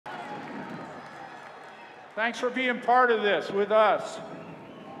Thanks for being part of this with us.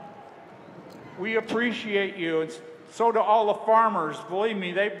 We appreciate you, and so do all the farmers. Believe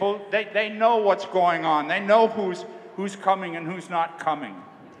me, they know what's going on. They know who's coming and who's not coming.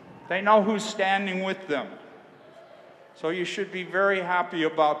 They know who's standing with them. So you should be very happy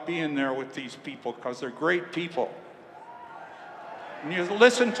about being there with these people, because they're great people. And you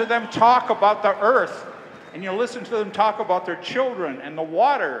listen to them talk about the earth, and you listen to them talk about their children and the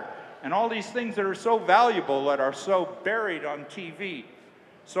water and all these things that are so valuable that are so buried on TV,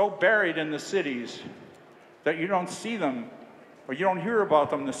 so buried in the cities that you don't see them or you don't hear about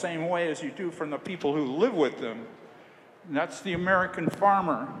them the same way as you do from the people who live with them. And that's the American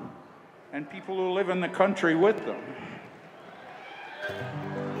farmer and people who live in the country with them.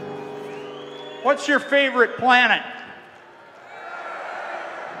 What's your favorite planet?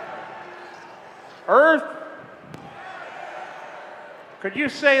 Earth? Could you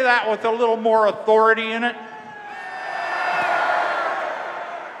say that with a little more authority in it?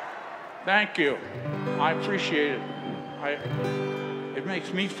 Thank you. I appreciate it. It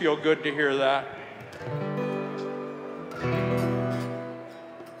makes me feel good to hear that.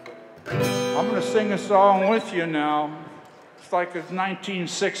 I'm going to sing a song with you now. It's like a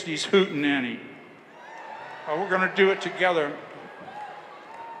 1960s hootenanny. We're going to do it together.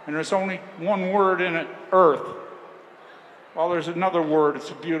 And there's only one word in it, earth. Well, there's another word. It's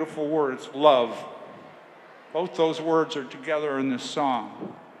a beautiful word. It's love. Both those words are together in this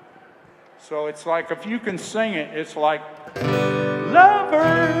song. So it's like, if you can sing it, it's like,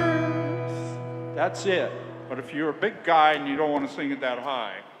 lovers. That's it. But if you're a big guy and you don't want to sing it that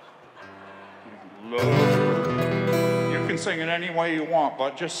high, love. You can sing it any way you want,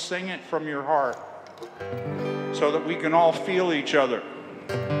 but just sing it from your heart so that we can all feel each other.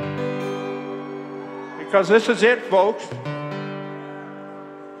 Because this is it, folks.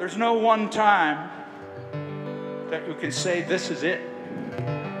 There's no one time that you can say this is it.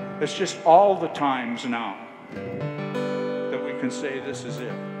 It's just all the times now that we can say this is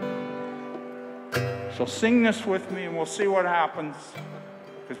it. So sing this with me and we'll see what happens,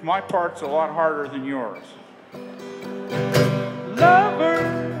 because my part's a lot harder than yours.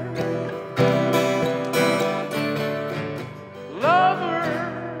 Lover.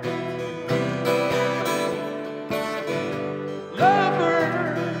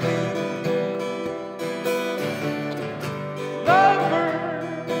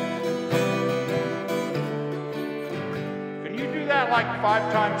 Like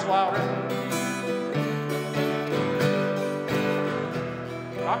 5 times louder.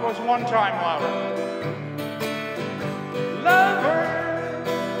 That was 1 time louder. Lover,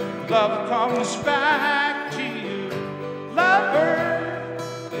 love comes back to you. Lover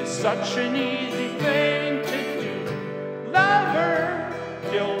is such an easy thing to do. Lover,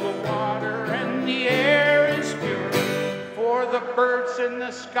 till the water and the air is pure, for the birds in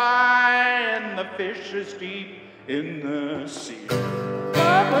the sky and the fishes deep in the sea.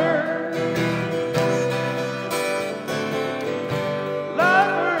 Lover,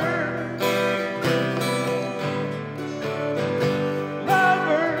 lover,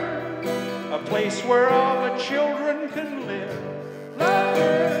 lover, a place where all the children can live.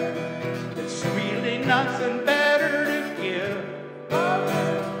 Lover, it's really nothing better to give.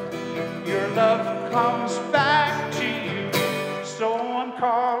 Lover, your love comes back to you, so I'm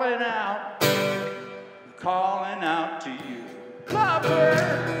calling out to you. Lover,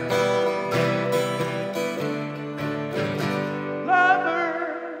 lover,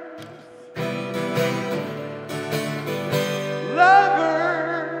 lover,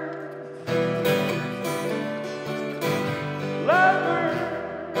 lover.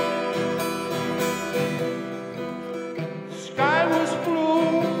 The sky was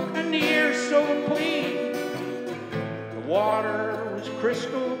blue and the air so clean. The water was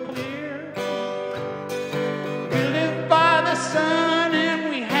crystal clear. We lived by the sun and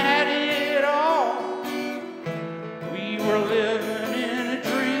we had it all. We were living in a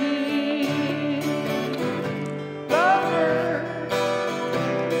dream. Lover,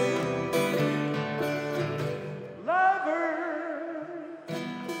 lover,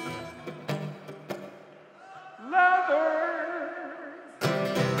 lover,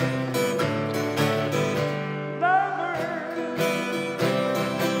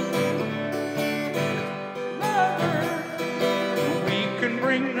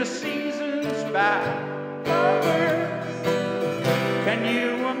 bring the seasons back. Lover, can you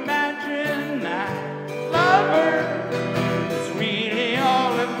imagine that? Lover, it's really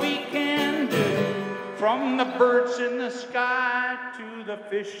all that we can do, from the birds in the sky to the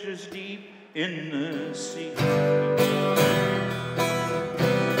fishes deep in the sea.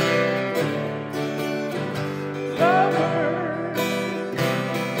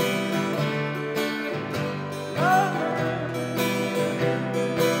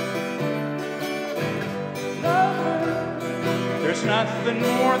 nothing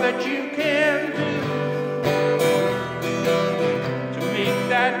more that you can do to make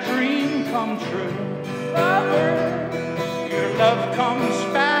that dream come true. Lover, your love comes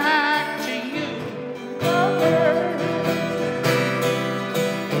back to you. Lover,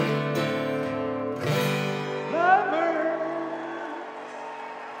 lover.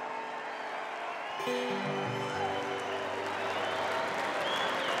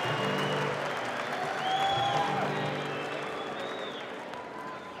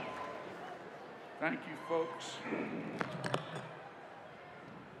 Thank you, folks.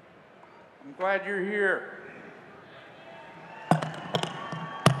 I'm glad you're here.